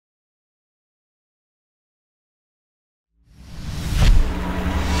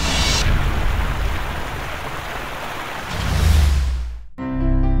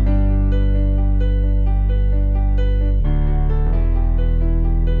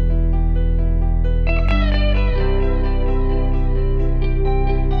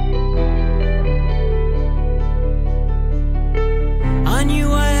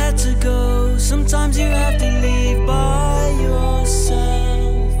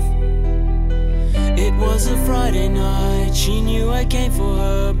Friday night, she knew I came for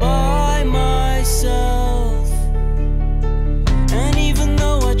her by myself. And even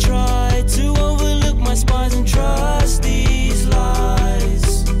though I tried to overlook my spies and trust these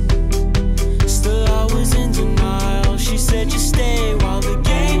lies, still I was in denial. She said just stay while the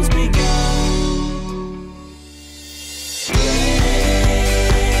games begun.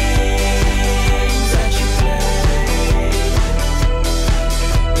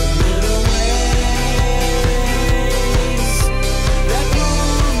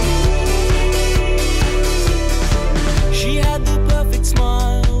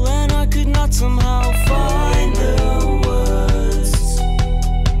 Somehow find the words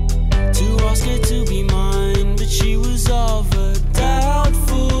to ask her to be mine, but she was of a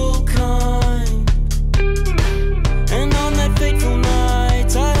doubtful kind. And on that fateful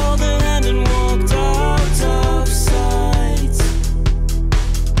night, I held her hand and walked out of sight.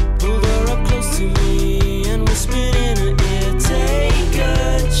 Pulled her up close to me and whispered in her ear, take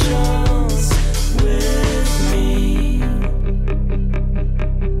a chance with me.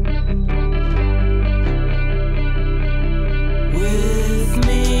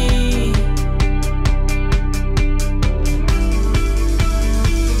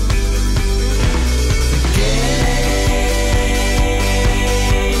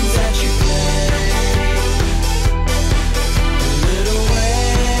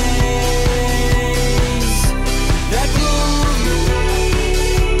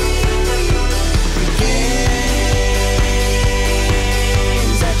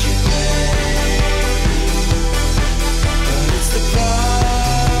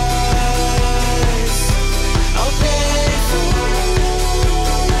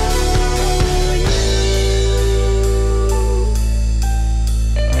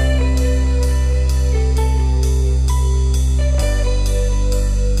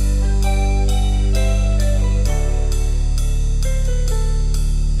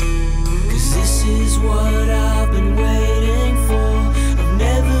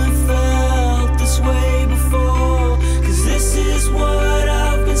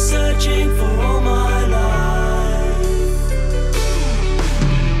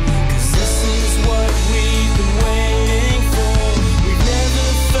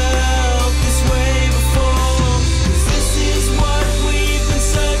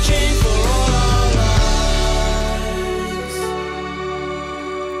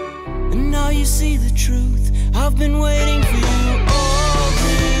 You see the truth, I've been waiting for you.